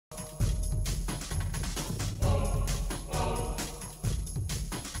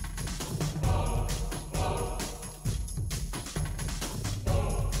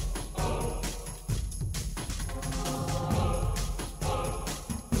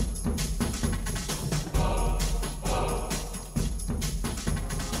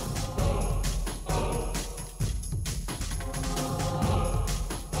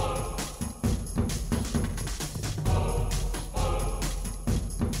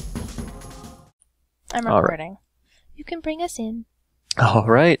I'm recording. You can bring us in. All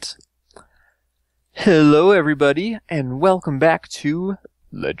right. Hello, everybody, and welcome back to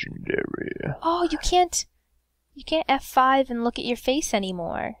Legendary. Oh, you can't F5 and look at your face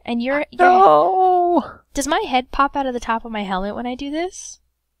anymore. And you're No. Does my head pop out of the top of my helmet when I do this?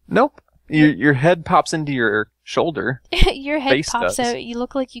 Nope. Your head pops into your shoulder. Your head Face pops does. out. You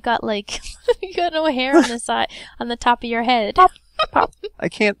look like you got you got no hair on the side on the top of your head. Pop, pop. I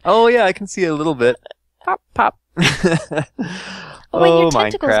can't. Oh yeah, I can see a little bit. Pop, pop. Oh, when your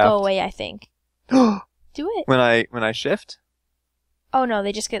tentacles go away, I think. Do it. When I shift? Oh no,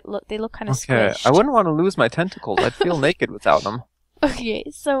 they just they look kind of squished. I wouldn't want to lose my tentacles. I'd feel naked without them. Okay,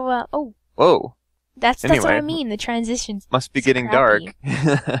 so oh. Whoa. That's Anyway, what I mean. The transitions must be getting crappy.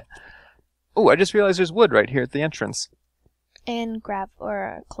 dark. Oh, I just realized there's wood right here at the entrance. And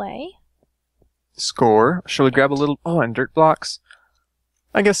clay. Score. Shall we grab a little... Oh, and dirt blocks.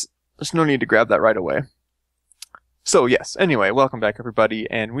 I guess there's no need to grab that right away. So, yes. Anyway, welcome back, everybody.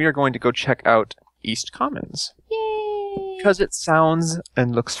 And we are going to go check out East Commons. Yay! Because it sounds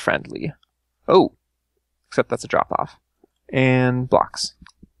and looks friendly. Oh. Except that's a drop-off. And blocks.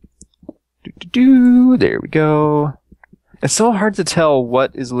 There we go. It's so hard to tell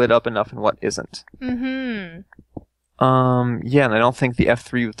what is lit up enough and what isn't. Mm-hmm. Yeah, and I don't think the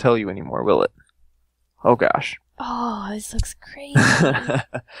F3 will tell you anymore, will it? Oh, gosh. Oh, this looks crazy.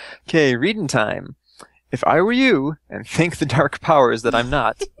 Okay, reading time. If I were you, and thank the dark powers that I'm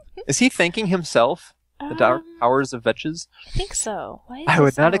not, is he thanking himself? The dark powers of Vechs? I think so. Why is I would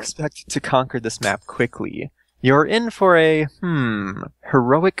this not out? expect to conquer this map quickly. You're in for a,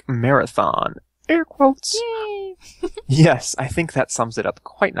 heroic marathon. Air quotes. Yay! Yes, I think that sums it up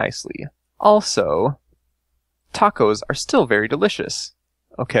quite nicely. Also, tacos are still very delicious.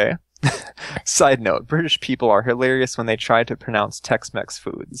 Okay. Side note, British people are hilarious when they try to pronounce Tex-Mex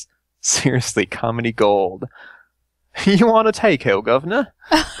foods. Seriously, comedy gold. You want a taco, governor?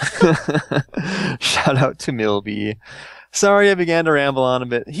 Shout out to Milby. Sorry I began to ramble on a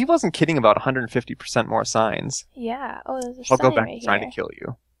bit. He wasn't kidding about 150% more signs. Yeah. Oh, there's a I'll sign go back right to trying here. to kill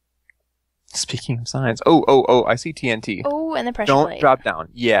you. Speaking of signs. Oh, I see TNT. Oh, and the pressure Don't plate. drop down.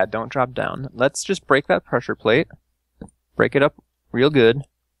 Yeah, don't drop down. Let's just break that pressure plate. Break it up real good.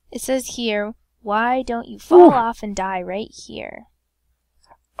 It says here, why don't you fall off and die right here?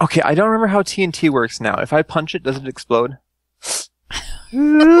 Okay, I don't remember how TNT works now. If I punch it, does it explode?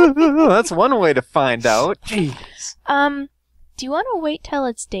 That's one way to find out. Jeez. Do you want to wait till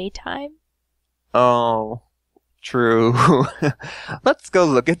it's daytime? Oh, true. Let's go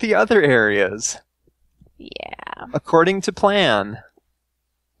look at the other areas. Yeah. According to plan.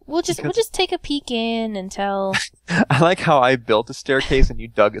 We'll just take a peek in until... I like how I built a staircase and you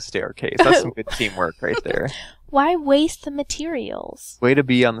dug a staircase. That's some good teamwork right there. Why waste the materials? Way to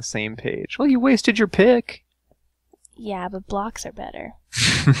be on the same page. Well, you wasted your pick. Yeah, but blocks are better.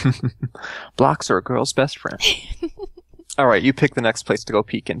 Blocks are a girl's best friend. Alright, you pick the next place to go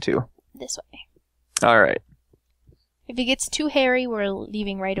peek into. This way. Alright. If it gets too hairy, we're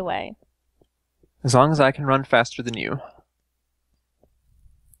leaving right away. As long as I can run faster than you.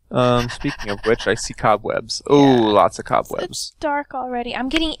 Speaking of which, I see cobwebs. Oh, Yeah. lots of cobwebs. It's dark already. I'm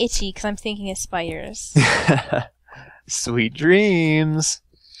getting itchy because I'm thinking of spiders. Sweet dreams.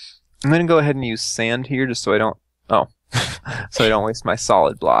 I'm gonna go ahead and use sand here just so I don't... Oh. So I don't waste my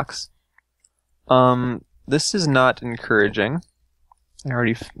solid blocks. This is not encouraging. I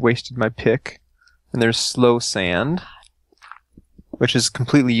already wasted my pick. And there's slow sand. Which is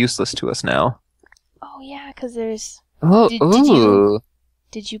completely useless to us now. Oh yeah, because there's... Oh,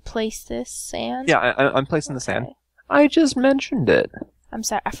 Did you place this sand? Yeah, I'm placing the sand. Okay. I just mentioned it. I'm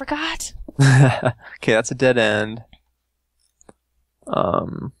sorry, I forgot. Okay, that's a dead end.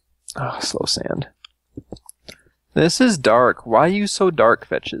 Slow sand. This is dark. Why are you so dark,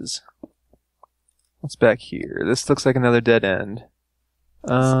 Vechs? What's back here? This looks like another dead end.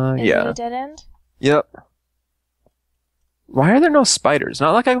 Is Yeah. it a dead end? Yep. Why are there no spiders?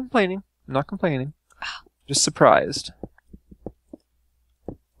 Not like I'm complaining. I'm not complaining. Just surprised.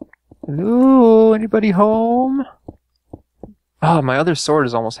 Hello? Anybody home? Oh, my other sword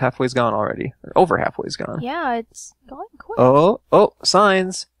is almost halfway's gone already. Or over halfway's gone. Yeah, it's going quick. Oh,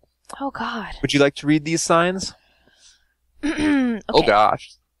 signs. Oh God. Would you like to read these signs? Okay. Oh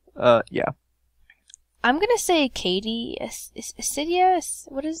gosh. Yeah. I'm gonna say Katie. Acidia?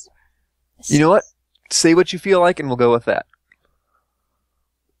 What is? You know what? Say what you feel like and we'll go with that.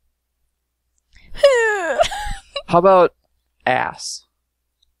 How about ass?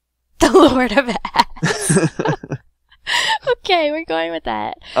 The Lord of Ass. Okay, we're going with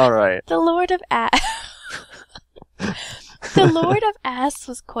that. Alright. The Lord of Ass. The Lord of Asks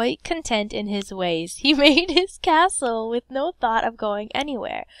was quite content in his ways. He made his castle with no thought of going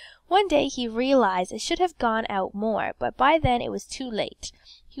anywhere. One day he realized it should have gone out more, but by then it was too late.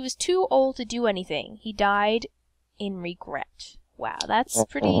 He was too old to do anything. He died in regret. Wow, that's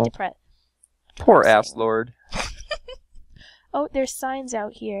pretty depressing. Poor ass lord. Oh, there's signs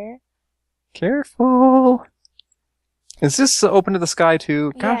out here. Careful. Is this open to the sky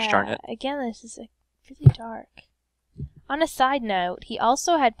too? Gosh darn it. Again, this is really dark. On a side note, he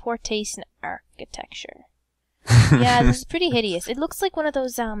also had poor taste in architecture. Yeah, this is pretty hideous. It looks like one of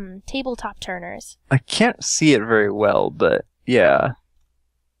those tabletop turners. I can't see it very well, but yeah.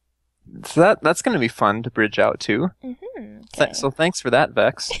 So that's going to be fun to bridge out to. Okay. So thanks for that,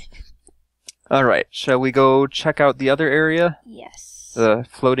 Vechs. All right, shall we go check out the other area? Yes. The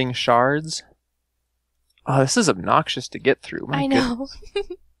floating shards. Oh, this is obnoxious to get through. I know.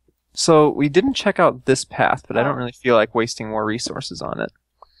 So we didn't check out this path, but I don't really feel like wasting more resources on it.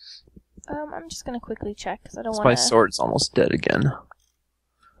 I'm just gonna quickly check because I don't want to. My sword's almost dead again.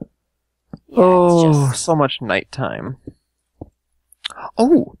 Yeah, so much nighttime.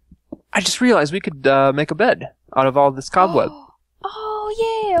 Oh, I just realized we could make a bed out of all this cobweb.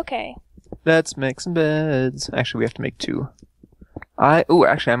 Oh, yay! Okay. Let's make some beds. Actually, we have to make 2.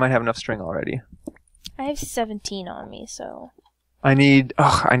 Actually, I might have enough string already. I have 17 on me, so. I need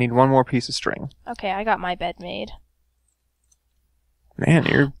one more piece of string. Okay, I got my bed made. Man,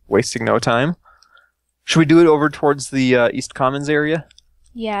 you're wasting no time. Should we do it over towards the East Commons area?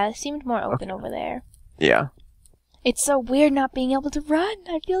 Yeah, it seemed more open over there. Yeah. It's so weird not being able to run.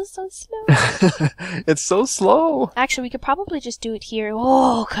 I feel so slow. It's so slow. Actually, we could probably just do it here.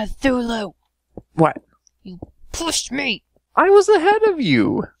 Oh, Cthulhu! What? You pushed me! I was ahead of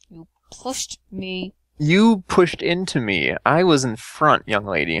you. You pushed me. You pushed into me. I was in front, young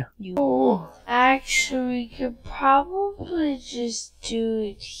lady. Actually, we could probably just do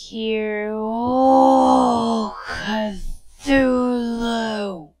it here. Oh,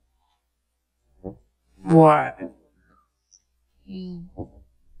 Cthulhu! What? You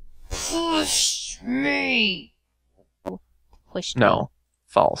pushed me! Pushed me. No.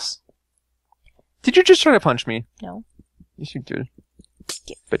 False. Did you just try to punch me? No. Yes, you did.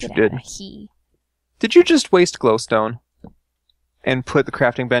 But you did. He. Did you just waste glowstone? And put the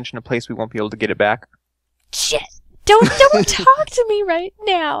crafting bench in a place we won't be able to get it back? Shit! Don't talk to me right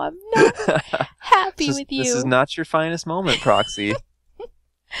now. I'm not happy with you. This is not your finest moment, Proxy.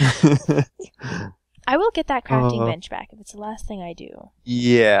 I will get that crafting bench back if it's the last thing I do.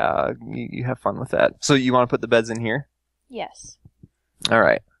 Yeah, you have fun with that. So you want to put the beds in here? Yes. All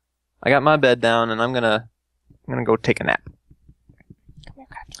right. I got my bed down, and I'm gonna go take a nap. Come here,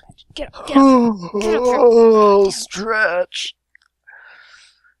 crafting bench. Get up. Get up. Oh, stretch.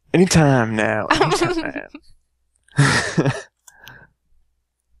 Anytime now. Anytime.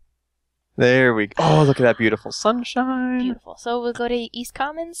 There we go. Oh, look at that beautiful sunshine. Beautiful. So we'll go to East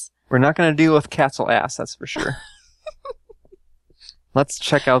Commons? We're not going to deal with Castle Ass, that's for sure. Let's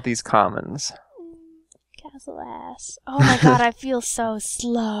check out these commons. Castle Ass. Oh my god, I feel so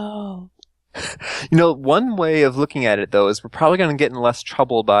slow. You know, one way of looking at it, though, is we're probably going to get in less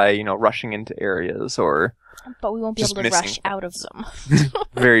trouble by, rushing into areas or... But we won't be able to rush out of them.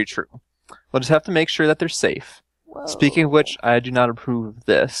 Very true. We'll just have to make sure that they're safe. Whoa. Speaking of which, I do not approve of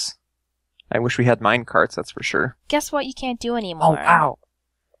this. I wish we had mine carts, that's for sure. Guess what you can't do anymore? Oh, wow.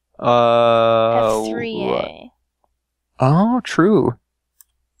 F3A. Oh, true.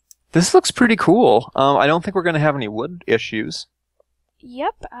 This looks pretty cool. I don't think we're going to have any wood issues.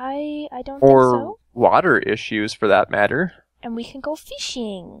 Yep, I don't or think so. Water issues, for that matter. And we can go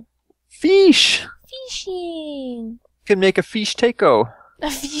fishing. Fish! Fishing! Can make a fish taco.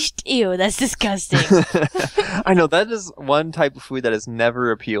 A fish? Ew, that's disgusting. I know, that is one type of food that has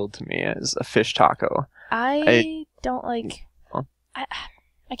never appealed to me, is a fish taco. I don't like...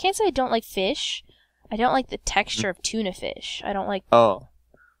 I can't say I don't like fish. I don't like the texture of tuna fish. I don't like... Oh.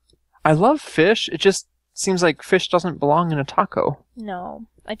 I love fish, it just seems like fish doesn't belong in a taco. No.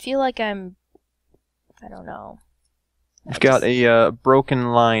 I feel like I don't know. We've got a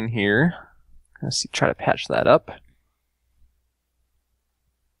broken line here. Let's try to patch that up.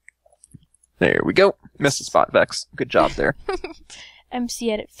 There we go. Missed the spot, Vechs. Good job there.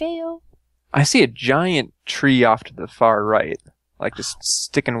 MC edit fail. I see a giant tree off to the far right. Like just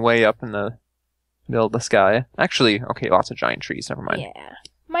sticking way up in the middle of the sky. Actually, okay, lots of giant trees. Never mind. Yeah.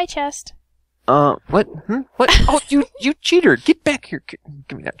 My chest. What? What? Oh, you cheater! Get back here!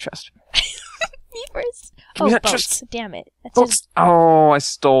 Give me that chest. Me first. Give me that boats. chest. Damn it. Oh, I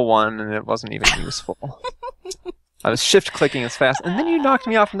stole one and it wasn't even useful. I was shift clicking as fast, and then you knocked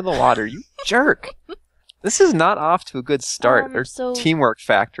me off into the water. You jerk! This is not off to a good start. Their so teamwork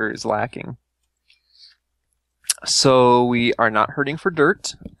factor is lacking. So we are not hurting for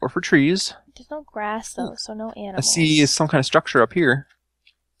dirt or for trees. there's no grass though, so no I animals. see some kind of structure up here.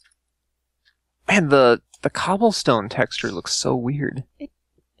 Man, the cobblestone texture looks so weird. It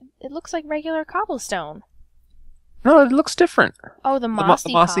looks like regular cobblestone. No, it looks different. Oh, the mossy,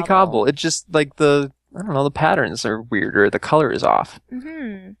 The mossy cobble. It just, like, I don't know, the patterns are weird, or the color is off.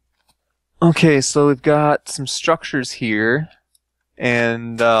 Mm-hmm. Okay, so we've got some structures here,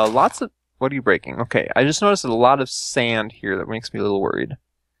 and lots of... What are you breaking? Okay, I just noticed a lot of sand here that makes me a little worried.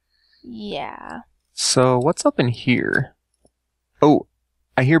 Yeah. So, what's up in here? Oh,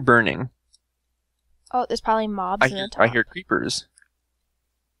 I hear burning. Oh, there's probably mobs in the top. I hear creepers.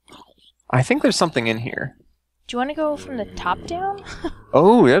 I think there's something in here. Do you want to go from the top down?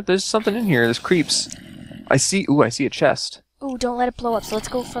 Oh, yeah, there's something in here. There's creeps. I see a chest. Ooh, don't let it blow up. So let's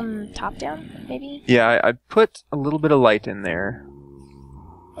go from top down, maybe? Yeah, I put a little bit of light in there.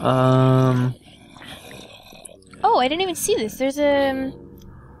 Oh, I didn't even see this. There's a...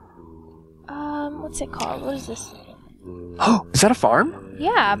 what's it called? What is this? Oh, is that a farm?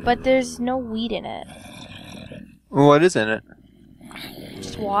 Yeah, but there's no wheat in it. What is in it?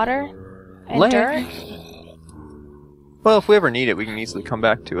 Just water and Land. dirt. Well, if we ever need it, we can easily come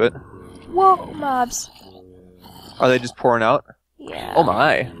back to it. Whoa, mobs. Are they just pouring out? Yeah. Oh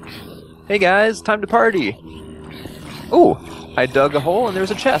my. Hey guys, time to party. Oh, I dug a hole and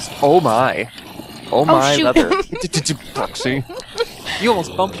there's a chest. Oh my. Oh my shoot. leather. Proxy. You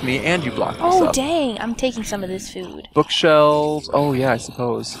almost bumped me and you blocked us Oh, up. dang. I'm taking some of this food. Bookshelves. Oh yeah, I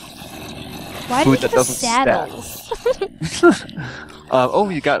suppose. Why Food do you that give us doesn't saddles? Oh,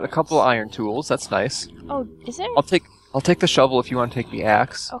 you got a couple of iron tools. That's nice. Oh, is there? I'll take the shovel if you want to take the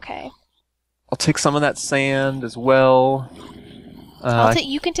axe. Okay. I'll take some of that sand as well.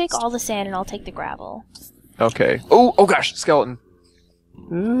 You can take all the sand and I'll take the gravel. Okay. Oh gosh, skeleton.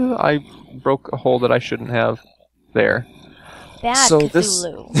 I broke a hole that I shouldn't have. There. Bad So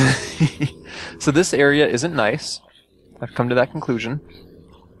Cthulhu. So this area isn't nice. I've come to that conclusion.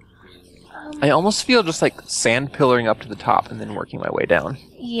 I almost feel just like sand pillaring up to the top and then working my way down.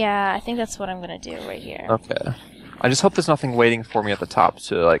 Yeah, I think that's what I'm gonna do right here. Okay. I just hope there's nothing waiting for me at the top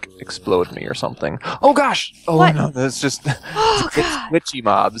to, like, explode me or something. Oh gosh! Oh What? no, that's just Oh, it's God. glitchy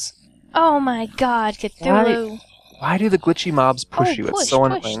mobs. Oh my god, Cthulhu. Why do the glitchy mobs push you? It's so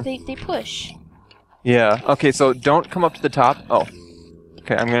annoying. They push. Yeah. Okay, so don't come up to the top. Oh.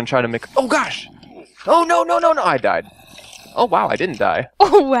 Okay, I'm gonna try to make... Oh gosh! Oh no, no, no, no! I died. Oh wow, I didn't die.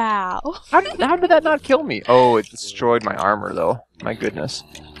 Oh wow. How did that not kill me? Oh, it destroyed my armor though. My goodness.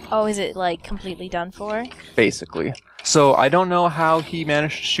 Oh, is it like completely done for? Basically. So I don't know how he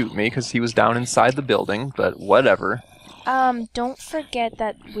managed to shoot me because he was down inside the building, but whatever. Don't forget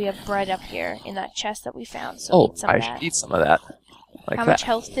that we have bread up here in that chest that we found, so eat some I of that. should eat some of that. Like How that. much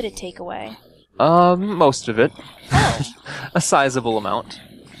health did it take away? Most of it. Oh. A sizable amount.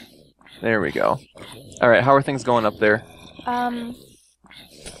 There we go. Alright, how are things going up there? A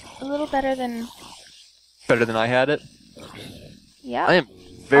little better than... Better than I had it? Yeah. I am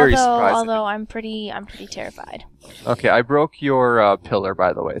very although, surprised. Although I'm pretty terrified. Okay, I broke your pillar,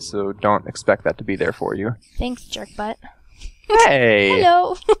 by the way, so don't expect that to be there for you. Thanks, jerk butt. Hey!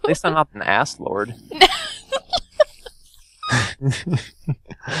 Hello. At least I'm not an ass lord.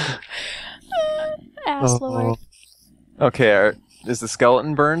 Ass lord. Okay, is the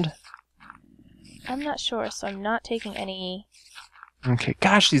skeleton burned? I'm not sure, so I'm not taking any... Okay,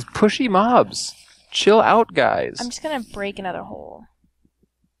 gosh, these pushy mobs. Chill out, guys. I'm just gonna break another hole.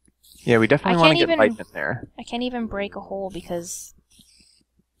 Yeah, we definitely want to get light in there. I can't even break a hole because...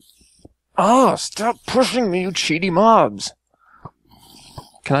 Oh, stop pushing me, you cheaty mobs.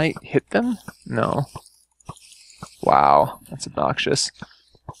 Can I hit them? No. Wow, that's obnoxious.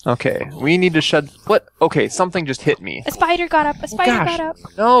 Okay, we need to shed... What? Okay, something just hit me. A spider got up! A spider gosh. got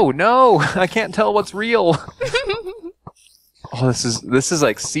up! No, I can't tell what's real. Oh, this is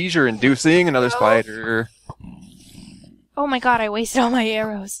like seizure-inducing. Another spider. Oh my god, I wasted all my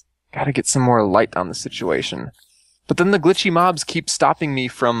arrows. Gotta get some more light on the situation. But then the glitchy mobs keep stopping me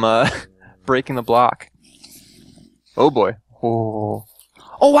from breaking the block. Oh boy. Oh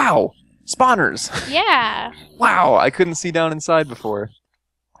wow! Spawners! Yeah! Wow, I couldn't see down inside before.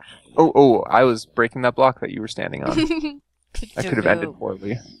 Oh, I was breaking that block that you were standing on. I could have ended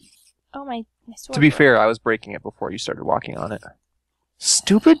poorly. Oh my sword. To be fair, I was breaking it before you started walking on it.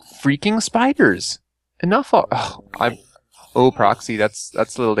 Stupid freaking spiders! Enough Oh, Proxy, that's a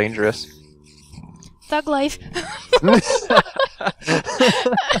little dangerous. Thug life.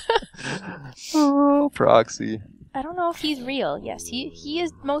 Oh, Proxy. I don't know if he's real. Yes, he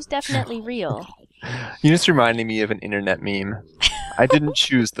is most definitely real. You just reminded me of an internet meme. I didn't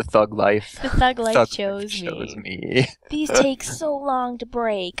choose the thug life. The thug life Thug chose me. These take so long to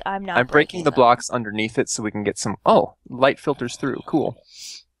break. I'm not I'm breaking the them. blocks underneath it so we can get some... Oh, light filters through. Cool.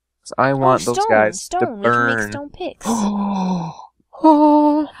 So I want those guys to burn. We can make stone picks.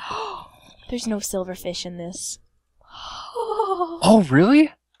 Oh. There's no silverfish in this. Oh,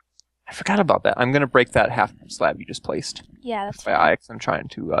 really? I forgot about that. I'm going to break that half slab you just placed. Yeah, that's fine. Because I'm trying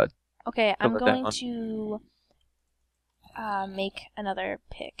to... okay, I'm going to make another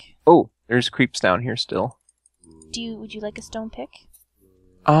pick. Oh, there's creeps down here still. Would you like a stone pick?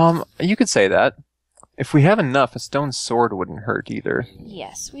 You could say that. If we have enough, a stone sword wouldn't hurt either.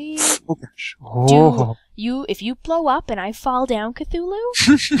 Yes, we... Oh, gosh. Oh. If you blow up and I fall down,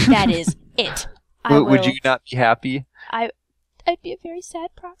 Cthulhu, that is it. Would you not be happy? I'd be a very sad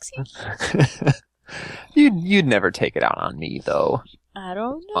proxy. You'd never take it out on me, though. I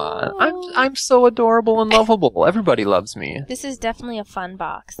don't know. I'm so adorable and lovable. Everybody loves me. This is definitely a fun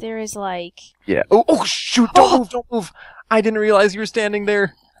box. There is like... Yeah. Oh shoot! Don't move! I didn't realize you were standing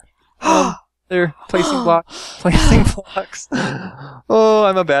there. They're placing blocks. Placing blocks. Oh,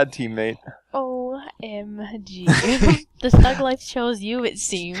 I'm a bad teammate. OMG. The thug life chose you, it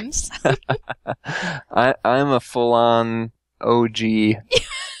seems. I'm a full-on OG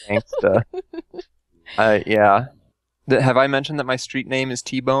gangsta. Yeah. Have I mentioned that my street name is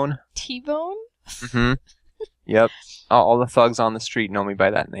T-Bone? T-Bone? Mm-hmm. Yep. All the thugs on the street know me by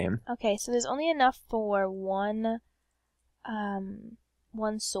that name. Okay, so there's only enough for one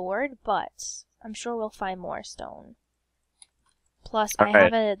sword, but I'm sure we'll find more stone. Plus, I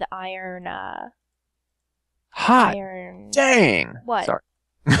have the iron. Hot. Iron. Dang. What? Sorry.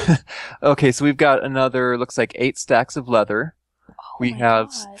 Okay, so we've got another. Looks like 8 stacks of leather. We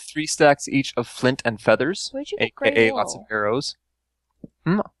have 3 stacks each of flint and feathers. Where'd you get aka gray wool? Lots of arrows.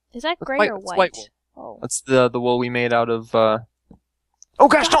 Is that gray or white? Wool. That's the wool we made out of. Oh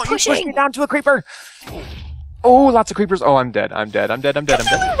gosh! Don't you push me down to a creeper! Oh, lots of creepers! Oh, I'm dead! I'm dead!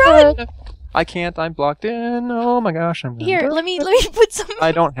 Run! I can't. I'm blocked in. Oh my gosh! Here, let me put some.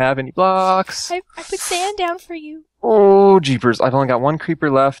 I don't have any blocks. I put sand down for you. Oh jeepers! I've only got 1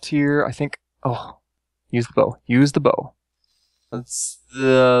 creeper left here. I think. Oh, use the bow. Use the bow. That's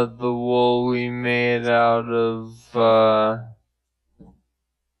the wool we made out of.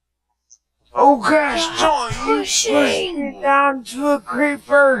 Oh gosh! Don't you push me down to a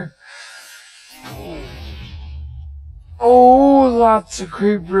creeper! Oh, lots of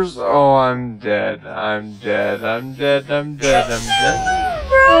creepers. Oh, I'm dead. I'm dead.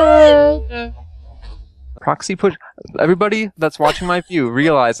 Proxy push. Everybody that's watching my view,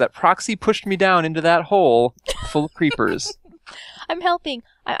 realize that Proxy pushed me down into that hole full of creepers. I'm helping.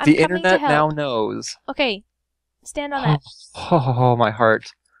 I'm the coming internet to help. now knows. Okay, stand on that. Oh, my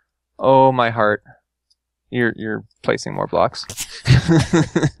heart. Oh, my heart. You're placing more blocks.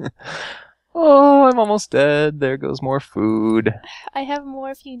 Oh, I'm almost dead. There goes more food. I have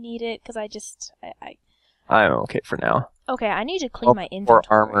more if you need it, because I'm okay for now. Okay, I need to clean my inventory.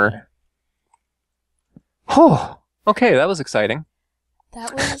 Or armor. Oh, okay, that was exciting.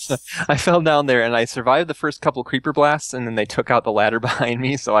 That was... I fell down there, and I survived the first couple creeper blasts, and then they took out the ladder behind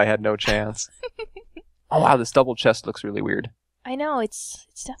me, so I had no chance. Oh, wow, this double chest looks really weird. I know, it's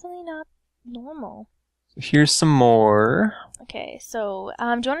definitely not normal. Here's some more. Okay, so, do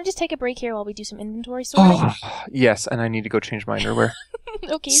you want to just take a break here while we do some inventory sorting? Oh, yes, and I need to go change my underwear.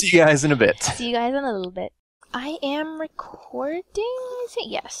 Okay. See you guys in a bit. See you guys in a little bit. I am recording, I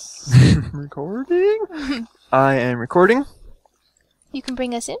think? Yes. Recording? I am recording. You can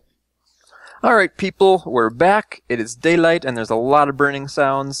bring us in. Alright, people, we're back. It is daylight, and there's a lot of burning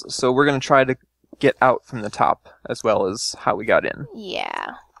sounds, so we're going to try to get out from the top, as well as how we got in.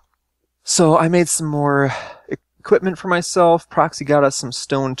 Yeah. So I made some more equipment for myself. Proxy got us some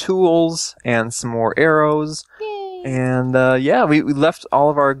stone tools and some more arrows. Yay. And yeah, we left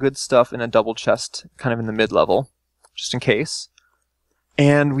all of our good stuff in a double chest, kind of in the mid-level, just in case.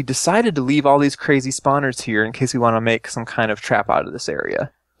 And we decided to leave all these crazy spawners here in case we want to make some kind of trap out of this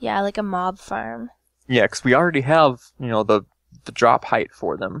area. Yeah, like a mob farm. Yeah, because we already have, the drop height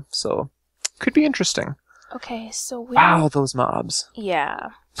for them, so could be interesting. Okay, so wow, those mobs. Yeah.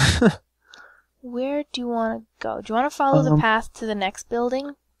 Where do you want to go? Do you want to follow the path to the next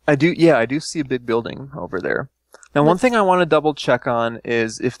building? I do. Yeah, I do see a big building over there. Now, one thing I want to double check on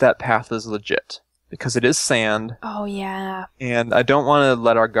is if that path is legit, because it is sand. Oh yeah. And I don't want to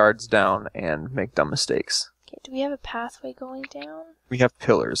let our guards down and make dumb mistakes. Okay, do we have a pathway going down? We have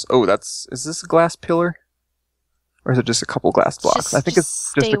pillars. Oh, is this a glass pillar? Or is it just a couple glass blocks? I think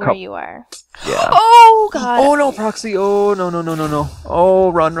it's just a couple. Stay where you are. Yeah. Oh god. Oh no, Proxy. Oh no.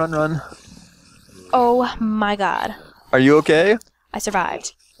 Oh, run. Oh my god. Are you okay? I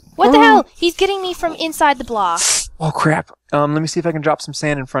survived. What the hell? He's getting me from inside the block. Oh crap. Let me see if I can drop some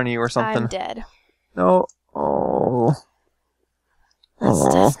sand in front of you or something. I'm dead. No. Oh. That's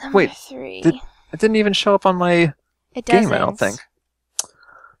death number Wait. 3. It didn't even show up on my game, I don't think.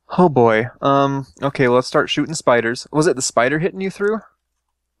 Oh boy. Okay, let's start shooting spiders. Was it the spider hitting you through?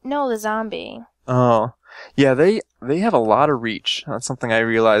 No, the zombie. Oh. Yeah, they have a lot of reach. That's something I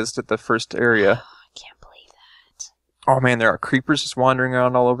realized at the first area. I can't believe that. Oh man, there are creepers just wandering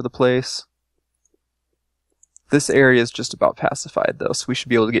around all over the place. This area is just about pacified though, so we should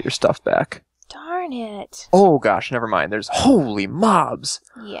be able to get your stuff back. Darn it. Oh gosh, never mind. There's holy mobs.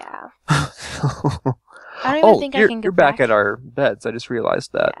 Yeah. I don't even think I can get you're back at our beds. I just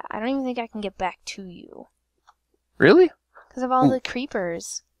realized that. Yeah, I don't even think I can get back to you. Really? Because of all the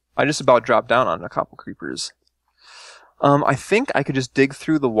creepers. I just about dropped down on a couple creepers. I think I could just dig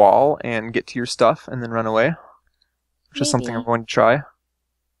through the wall and get to your stuff and then run away. Which is something I'm going to try.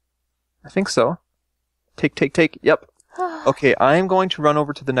 I think so. Take. Yep. Okay, I'm going to run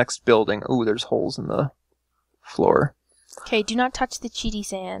over to the next building. Ooh, there's holes in the floor. Okay, do not touch the cheaty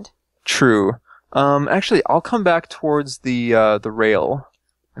sand. True. Actually, I'll come back towards the rail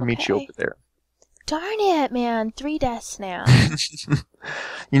and meet you over there. Darn it, man. 3 deaths now.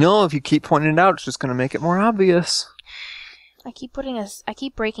 You know, if you keep pointing it out, it's just going to make it more obvious. I keep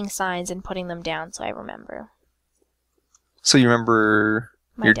breaking signs and putting them down so I remember. So you remember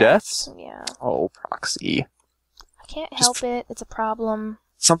your deaths? Yeah. Oh, Proxy. I can't help it. It's a problem.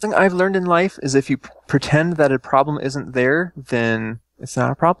 Something I've learned in life is if you pretend that a problem isn't there, then it's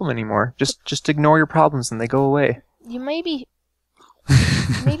not a problem anymore. Just ignore your problems and they go away. You may be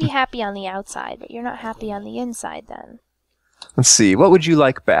happy on the outside, but you're not happy on the inside then. Let's see. What would you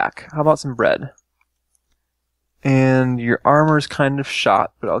like back? How about some bread? And your armor's kind of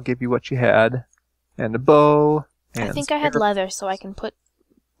shot, but I'll give you what you had. And a bow. And I think I had leather, so I can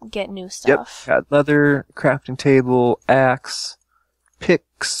get new Yep, stuff. had leather, crafting table, axe,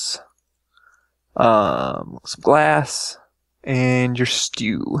 picks, some glass, and your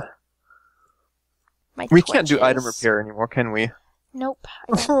stew. We can't do item repair anymore, can we? Nope.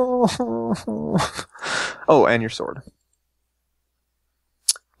 Oh, and your sword.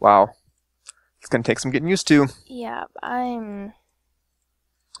 Wow. It's gonna take some getting used to. Yeah,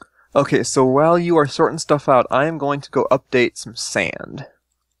 Okay, so while you are sorting stuff out, I am going to go update some sand.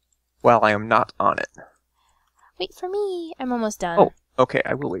 While I am not on it. Wait for me. I'm almost done. Oh, okay,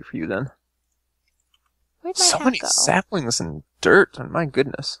 I will wait for you then. Where'd my So hat many go? saplings and dirt, and my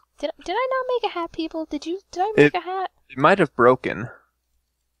goodness. Did I not make a hat, people? Did I make a hat? It might have broken.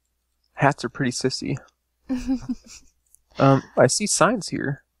 Hats are pretty sissy. I see signs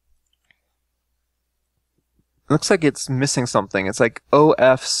here. Looks like it's missing something. It's like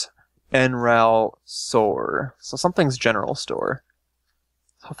OF's NRAL store. So something's general store.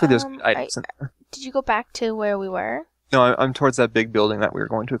 Hopefully there's good items in there. Did you go back to where we were? No, I'm towards that big building that we were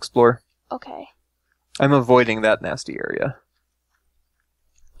going to explore. Okay. I'm avoiding that nasty area.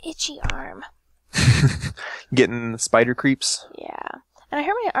 Itchy arm. Getting the spider creeps. Yeah. And I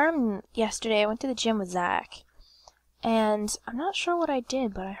hurt my arm yesterday. I went to the gym with Zach. And I'm not sure what I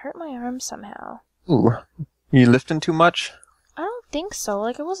did, but I hurt my arm somehow. Ooh. You lifting too much? I don't think so.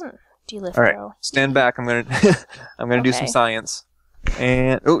 Like, it wasn't delifto. Alright, stand back. I'm gonna do some science.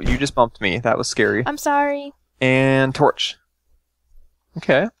 And oh, you just bumped me. That was scary. I'm sorry. And torch.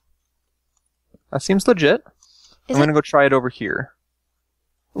 Okay. That seems legit. I'm gonna go try it over here.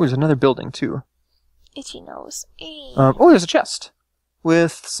 Oh, there's another building too. Itchy nose. Oh, there's a chest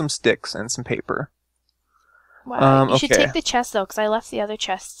with some sticks and some paper. Wow. You should take the chest though, because I left the other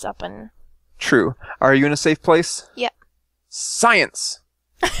chests up and. True. Are you in a safe place? Yep. Science.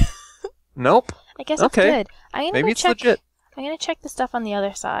 Nope. I guess it's good. Maybe it's legit. I'm gonna check the stuff on the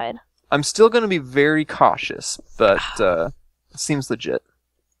other side. I'm still gonna be very cautious, but it seems legit.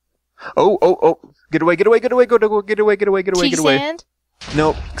 Oh! Get away! Sand?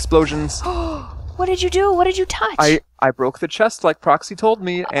 Nope. Explosions. What did you do? What did you touch? I broke the chest like Proxy told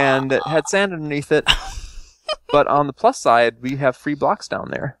me, and it had sand underneath it. But on the plus side, we have free blocks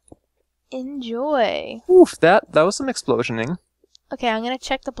down there. Enjoy. Oof, that was some explosioning. Okay, I'm gonna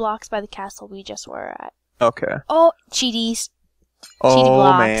check the blocks by the castle we just were at. Okay. Oh, cheaties. Oh, cheaty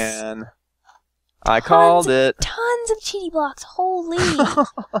blocks. Man. I called it. Tons of cheaty blocks. Holy.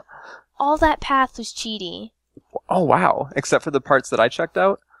 All that path was cheaty. Oh, wow. Except for the parts that I checked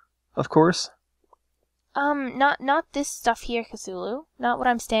out, of course. Not this stuff here, Cthulhu. Not what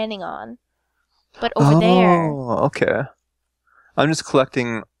I'm standing on. But over there. Oh, okay. I'm just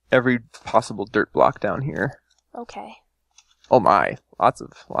collecting every possible dirt block down here. Okay. Oh my. Lots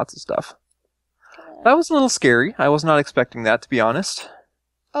of stuff. That was a little scary. I was not expecting that, to be honest.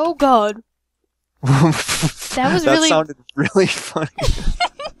 Oh God. That sounded really funny.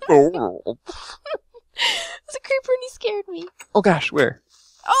 Oh. It's a creeper and he scared me. Oh gosh, where?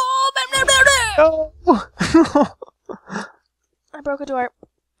 Oh, no. Oh. I broke a door.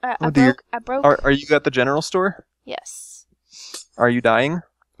 Oh dear. I broke. Are you at the general store? Yes. Are you dying?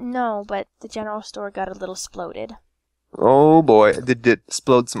 No, but the general store got a little exploded. Oh boy, did it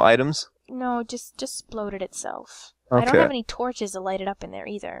explode some items? No, just exploded itself. Okay. I don't have any torches to light it up in there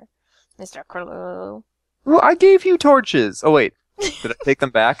either, Mr. Crow. Well, I gave you torches. Oh wait, did I take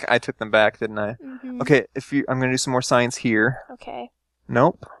them back? I took them back, didn't I? Mm-hmm. Okay, I'm gonna do some more science here. Okay.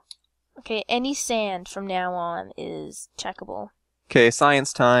 Nope. Okay, any sand from now on is checkable. Okay,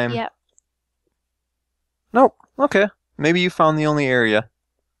 science time. Yep. Nope. Okay. Maybe you found the only area.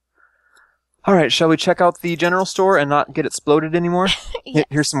 Alright, shall we check out the general store and not get exploded anymore? Yes.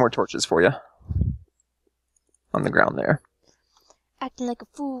 Here's some more torches for you. On the ground there. Acting like a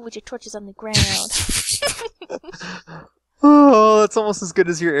fool with your torches on the ground. Oh, that's almost as good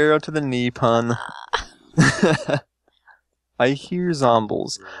as your arrow to the knee pun. I hear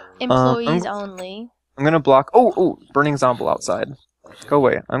zombies. Employees only. I'm gonna block... Oh, burning zombie outside. Go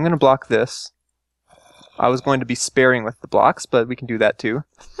away. I'm gonna block this. I was going to be sparing with the blocks, but we can do that too.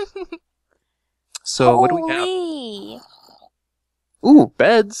 So, what do we have? Ooh,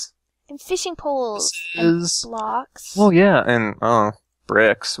 beds. And fishing poles. Is... And blocks. Oh, yeah, and,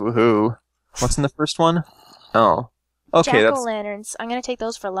 bricks. Woohoo. What's in the first one? Oh. Okay, that's... Jack-o'-lanterns. I'm gonna take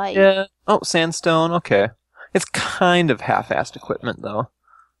those for light. Yeah. Oh, sandstone. Okay. It's kind of half-assed equipment, though.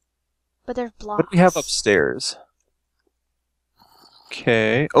 But there's blocks. What do we have upstairs?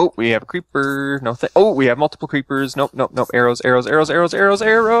 Okay. Oh, we have a creeper. No oh, we have multiple creepers. Nope. Arrows.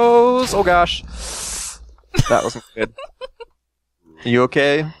 Oh, gosh. That wasn't good. You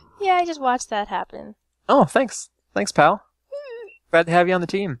okay? Yeah, I just watched that happen. Oh, thanks. Thanks, pal. Glad to have you on the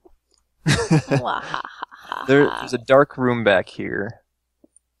team. There's a dark room back here.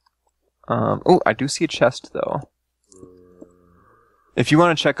 Oh, I do see a chest, though. If you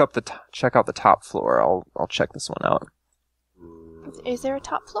want to check out the top floor, I'll check this one out. Is there a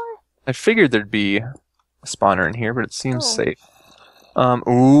top floor? I figured there'd be a spawner in here, but it seems safe.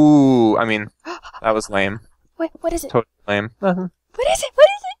 Ooh, I mean, that was lame. Wait, what is it? Totally lame. Nothing. What is it?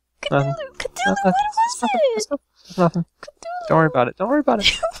 Cthulhu! Cthulhu, what was it? It's nothing. Cthulhu. Don't worry about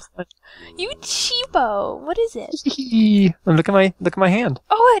it. You cheapo! What is it? Look at my hand.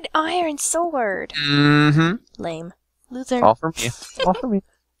 Oh, an iron sword! Mm-hmm. Lame. Loser. All for me. All for me.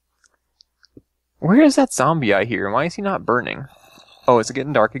 Where is that zombie I hear? Why is he not burning? Oh, is it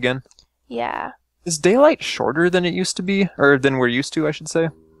getting dark again? Yeah. Is daylight shorter than it used to be? Or than we're used to, I should say?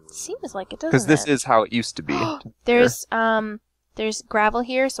 Seems like it, doesn't it? Because this is how it used to be. There's gravel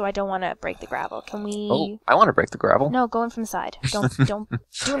here, so I don't want to break the gravel. Can we... Oh, I want to break the gravel. No, go in from the side. Don't, do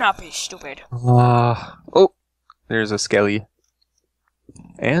not be stupid. Oh, there's a skelly.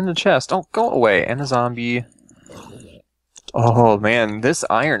 And a chest. Oh, go away. And a zombie. Oh, man, this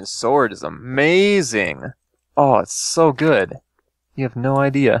iron sword is amazing. Oh, it's so good. You have no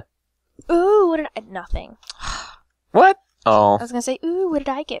idea. Ooh, what did I... Nothing. What? Oh. I was gonna say, ooh, what did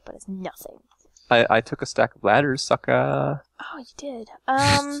I get? But it's nothing. I took a stack of ladders, sucker. Oh, you did.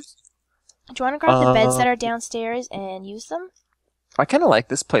 Do you want to grab the beds that are downstairs and use them? I kind of like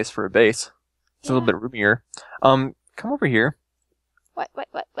this place for a base. It's a little bit roomier. Come over here. What?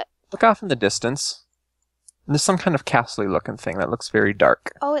 Look off in the distance. There's some kind of castle-y looking thing that looks very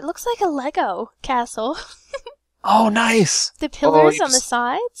dark. Oh, it looks like a Lego castle. Oh, nice! The pillars on the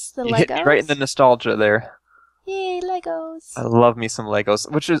sides, the you Legos. hit me right in the nostalgia there. Yay, Legos! I love me some Legos,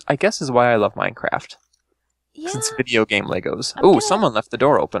 which is, I guess, is why I love Minecraft. Yeah. It's video game Legos. Ooh, someone left the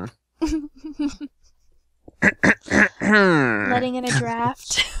door open. Letting in a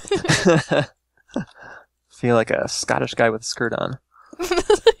draft. Feel like a Scottish guy with a skirt on.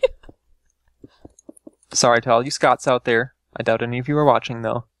 Sorry to all you Scots out there. I doubt any of you are watching,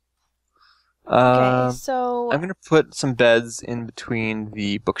 though. Okay, so... I'm going to put some beds in between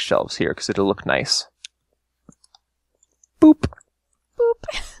the bookshelves here, because it'll look nice. Boop. Boop.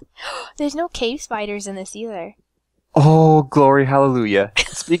 There's no cave spiders in this either. Oh, glory hallelujah.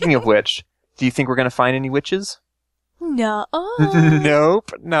 Speaking of which, do you think we're going to find any witches? No.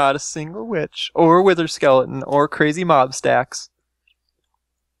 Nope, not a single witch. Or wither skeleton, or crazy mob stacks.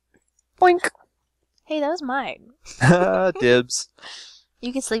 Boink. Hey, that was mine. Dibs.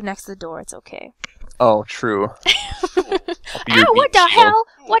 You can sleep next to the door, it's okay. Oh, true. Ow, what the hell?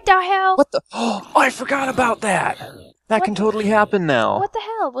 What the hell? What the? Oh, I forgot about that. That can totally happen now. What the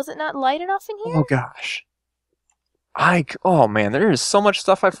hell? Was it not light enough in here? Oh, gosh. Oh, man, there is so much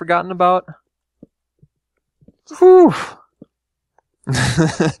stuff I've forgotten about. Whew.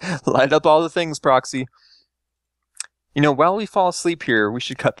 Light up all the things, Proxy. You know, while we fall asleep here, we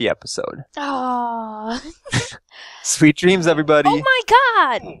should cut the episode. Oh. Sweet dreams, everybody. Oh my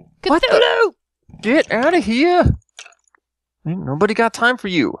God! What Cthulhu! Get out of here! Nobody got time for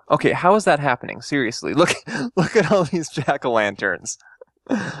you. Okay, how is that happening? Seriously, look at all these jack-o'-lanterns.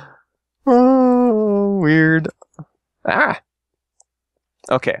 Oh, weird. Ah.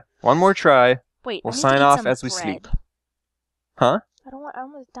 Okay, one more try. Wait, We'll I need sign to eat off some as we bread. sleep. Huh? I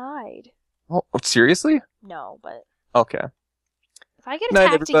almost died. Oh, seriously? No, but Okay. if I get Night,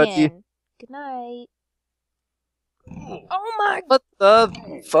 attacked everybody. again. Good night. Oh my. What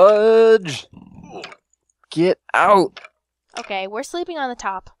the fudge? Get out. Okay, we're sleeping on the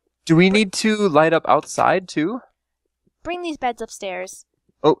top. Do we need to light up outside too? Bring these beds upstairs.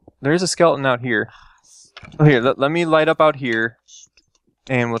 Oh, there's a skeleton out here. Oh, here, let me light up out here,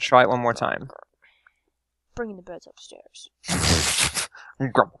 and we'll try it one more time. Bring the beds upstairs.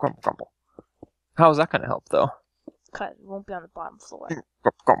 Grumble, grumble, grumble. How is that going to help, though? Cause it won't be on the bottom floor.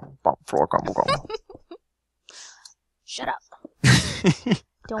 Grumble, grumble, bottom floor, grumble, grumble. Shut up.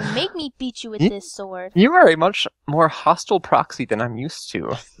 Don't make me beat you with this sword. You are a much more hostile proxy than I'm used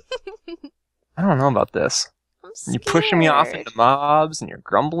to. I don't know about this. I'm scared. You're pushing me off into mobs, and you're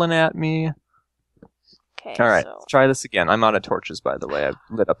grumbling at me. Okay, All right, so let's try this again. I'm out of torches, by the way. I've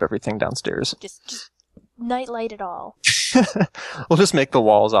lit up everything downstairs. just nightlight it all. We'll just make the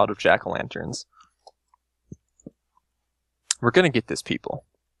walls out of jack-o'-lanterns. We're gonna get this, people.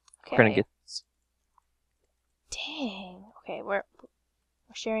 Okay. We're gonna get this. Dang. Okay, we're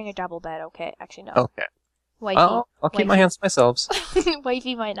sharing a double bed. Okay, actually no. Okay. Wifey. I'll keep my hands to myself.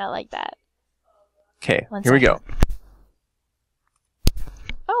 Wifey might not like that. Okay, One here we go. second.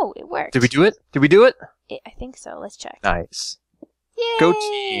 Oh, it worked. Did we do it? Did we do it? I think so. Let's check. Nice. Yay! Go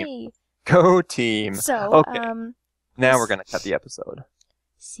team. Go team. So, Okay. Now we're gonna cut the episode.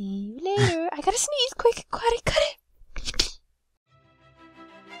 see you later. I gotta sneeze. Quick, cut it.